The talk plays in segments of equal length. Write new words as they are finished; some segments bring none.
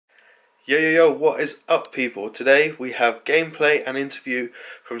Yo, what is up, people? Today we have gameplay and interview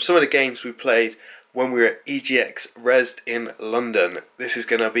from some of the games we played when we were at EGX Rezzed in London. This is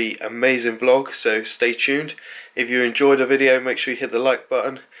going to be an amazing vlog, so stay tuned. If you enjoyed the video, make sure you hit the like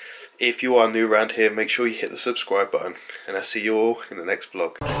button. If you are new around here, make sure you hit the subscribe button. And I'll see you all in the next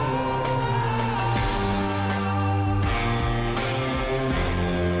vlog.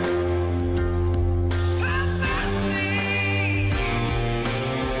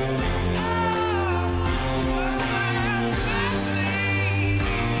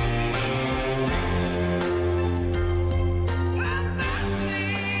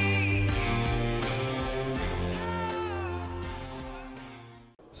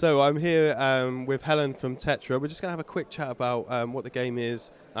 So I'm here with Helen from Tetra. We're just going to have a quick chat about what the game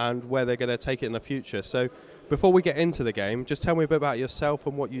is and where they're going to take it in the future. So before we get into the game, just tell me a bit about yourself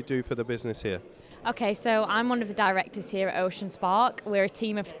and what you do for the business here. Okay, so I'm one of the directors here at Ocean Spark. We're a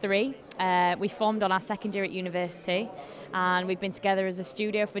team of 3. We formed on our second year at university, and we've been together as a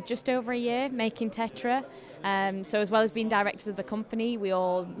studio for just over a year making Tetra. So as well as being directors of the company, we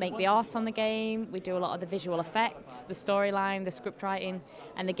all make the art on the game, we do a lot of the visual effects, the storyline, the script writing,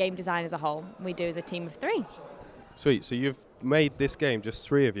 and the game design as a whole. We do as a team of 3. Sweet, so you've made this game, just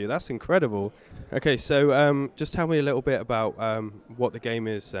 3 of you. That's incredible. Okay, so just tell me a little bit about what the game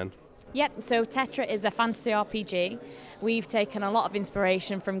is then. Yep, so Tetra is a fantasy RPG. We've taken a lot of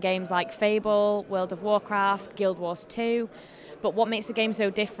inspiration from games like Fable, World of Warcraft, Guild Wars 2, but what makes the game so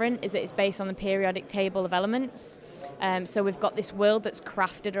different is that it's based on the periodic table of elements. So we've got this world that's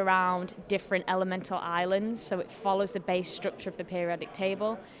crafted around different elemental islands, so it follows the base structure of the periodic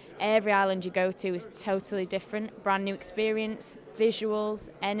table. Every island you go to is totally different, brand new experience, visuals,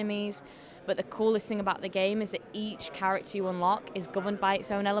 enemies. But the coolest thing about the game is that each character you unlock is governed by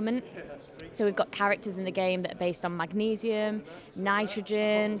its own element. So we've got characters in the game that are based on magnesium,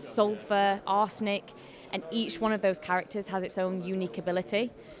 nitrogen, sulfur, arsenic, and each one of those characters has its own unique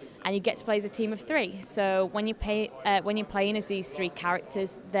ability. And you get to play as a team of 3. So when you're playing as these 3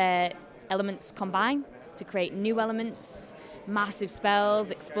 characters, their elements combine to create new elements, massive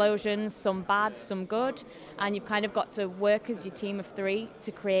spells, explosions, some bad, some good, and you've kind of got to work as your team of 3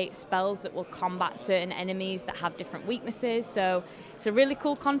 to create spells that will combat certain enemies that have different weaknesses. So it's a really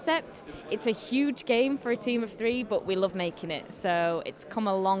cool concept. It's a huge game for a team of 3, but we love making it. So it's come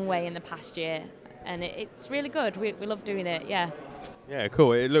a long way in the past year, and it's really good. We love doing it, yeah. Yeah,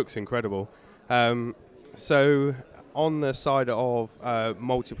 cool. It looks incredible. So on the side of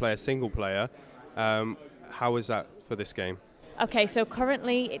multiplayer, single player, how is that for this game? Okay, so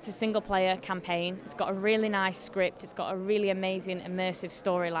currently it's a single player campaign. It's got a really nice script. It's got a really amazing immersive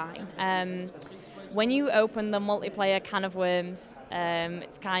storyline. When you open the multiplayer can of worms,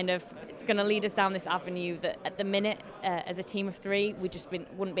 it's going to lead us down this avenue that at the minute, as a team of 3, we just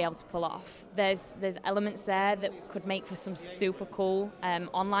wouldn't be able to pull off. There's elements there that could make for some super cool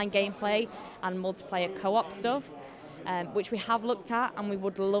online gameplay and multiplayer co-op stuff. Which we have looked at and we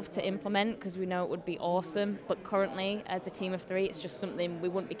would love to implement because we know it would be awesome, but currently as a team of 3 it's just something we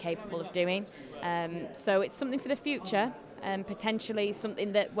wouldn't be capable of doing. So it's something for the future and potentially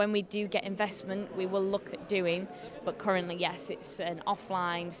something that when we do get investment we will look at doing, but currently yes, it's an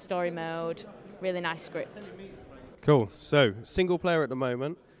offline story mode, really nice script. Cool, so single player at the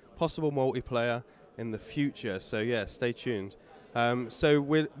moment, possible multiplayer in the future, so yeah, stay tuned. So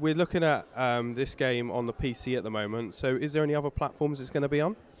we're looking at this game on the PC at the moment. So is there any other platforms it's going to be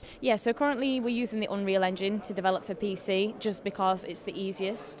on? Yeah, so currently we're using the Unreal Engine to develop for PC just because it's the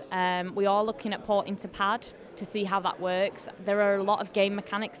easiest. We are looking at porting to pad to see how that works. There are a lot of game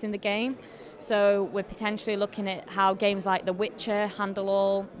mechanics in the game, so we're potentially looking at how games like The Witcher handle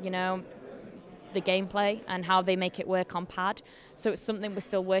all, the gameplay and how they make it work on pad. So it's something we're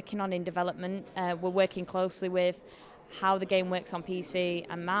still working on in development. We're working closely with how the game works on PC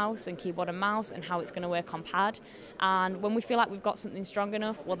and mouse and keyboard and mouse and how it's going to work on pad, and when we feel like we've got something strong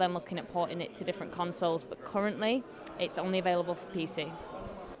enough we're then looking at porting it to different consoles, but currently it's only available for PC.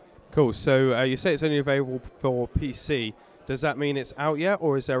 Cool, so you say it's only available for PC. Does that mean it's out yet,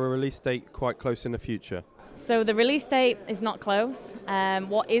 or is there a release date quite close in the future? So the release date is not close.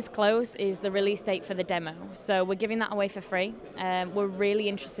 What is close is the release date for the demo. So we're giving that away for free. We're really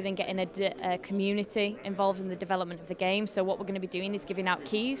interested in getting a community involved in the development of the game. So what we're going to be doing is giving out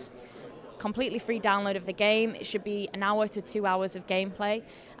keys. Completely free download of the game. It should be 1 hour to 2 hours of gameplay,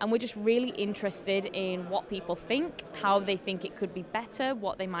 and we're just really interested in what people think, how they think it could be better,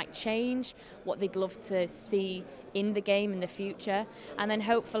 what they might change, what they'd love to see in the game in the future, and then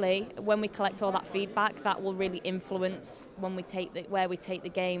hopefully when we collect all that feedback that will really influence where we take the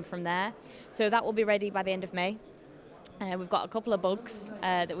game from there. So that will be ready by the end of May. We've got a couple of bugs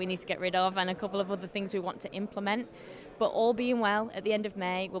that we need to get rid of and a couple of other things we want to implement. But all being well, at the end of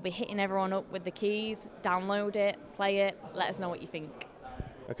May, we'll be hitting everyone up with the keys, download it, play it, let us know what you think.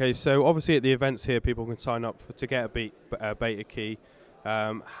 Okay, so obviously at the events here, people can sign up to get a beta key.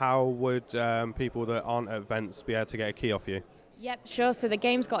 How would people that aren't at events be able to get a key off you? Yep, sure. So the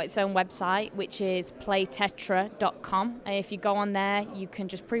game's got its own website, which is playtetra.com. If you go on there, you can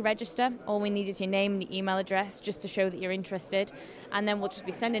just pre-register. All we need is your name and your email address just to show that you're interested. And then we'll just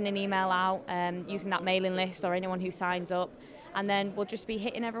be sending an email out using that mailing list or anyone who signs up. And then we'll just be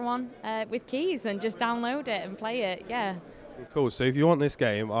hitting everyone with keys and just download it and play it, yeah. Cool, so if you want this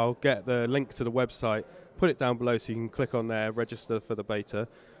game, I'll get the link to the website, put it down below so you can click on there, register for the beta,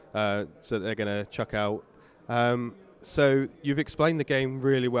 so they're going to chuck out. So you've explained the game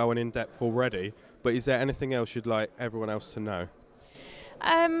really well and in depth already, but is there anything else you'd like everyone else to know?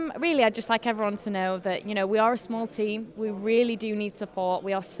 Really, I'd just like everyone to know that, we are a small team. We really do need support.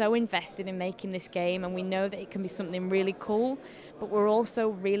 We are so invested in making this game, and we know that it can be something really cool, but we're also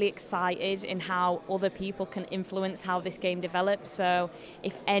really excited in how other people can influence how this game develops. So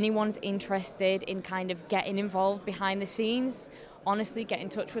if anyone's interested in kind of getting involved behind the scenes, honestly, get in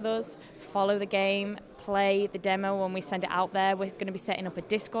touch with us, follow the game, play the demo when we send it out there. We're going to be setting up a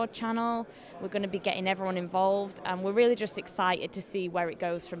Discord channel. We're going to be getting everyone involved, and we're really just excited to see where it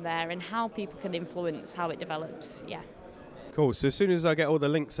goes from there and how people can influence how it develops. Yeah. Cool. So as soon as I get all the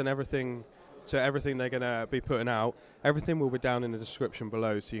links and everything to everything they're going to be putting out, everything will be down in the description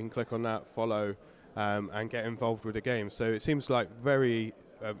below, so you can click on that, follow, and get involved with the game. So it seems like very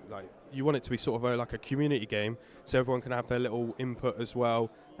you want it to be sort of like a community game, so everyone can have their little input as well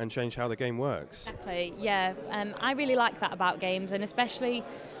and change how the game works. Exactly, yeah. I really like that about games, and especially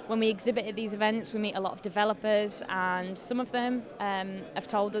when we exhibit at these events, we meet a lot of developers, and some of them have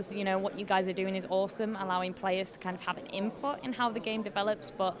told us, what you guys are doing is awesome, allowing players to kind of have an input in how the game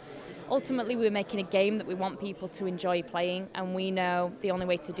develops, but ultimately we're making a game that we want people to enjoy playing, and we know the only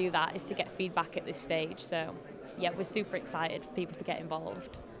way to do that is to get feedback at this stage. So yeah, we're super excited for people to get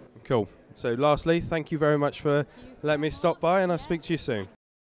involved. Cool. So lastly, thank you very much for letting me stop by, and I'll speak to you soon.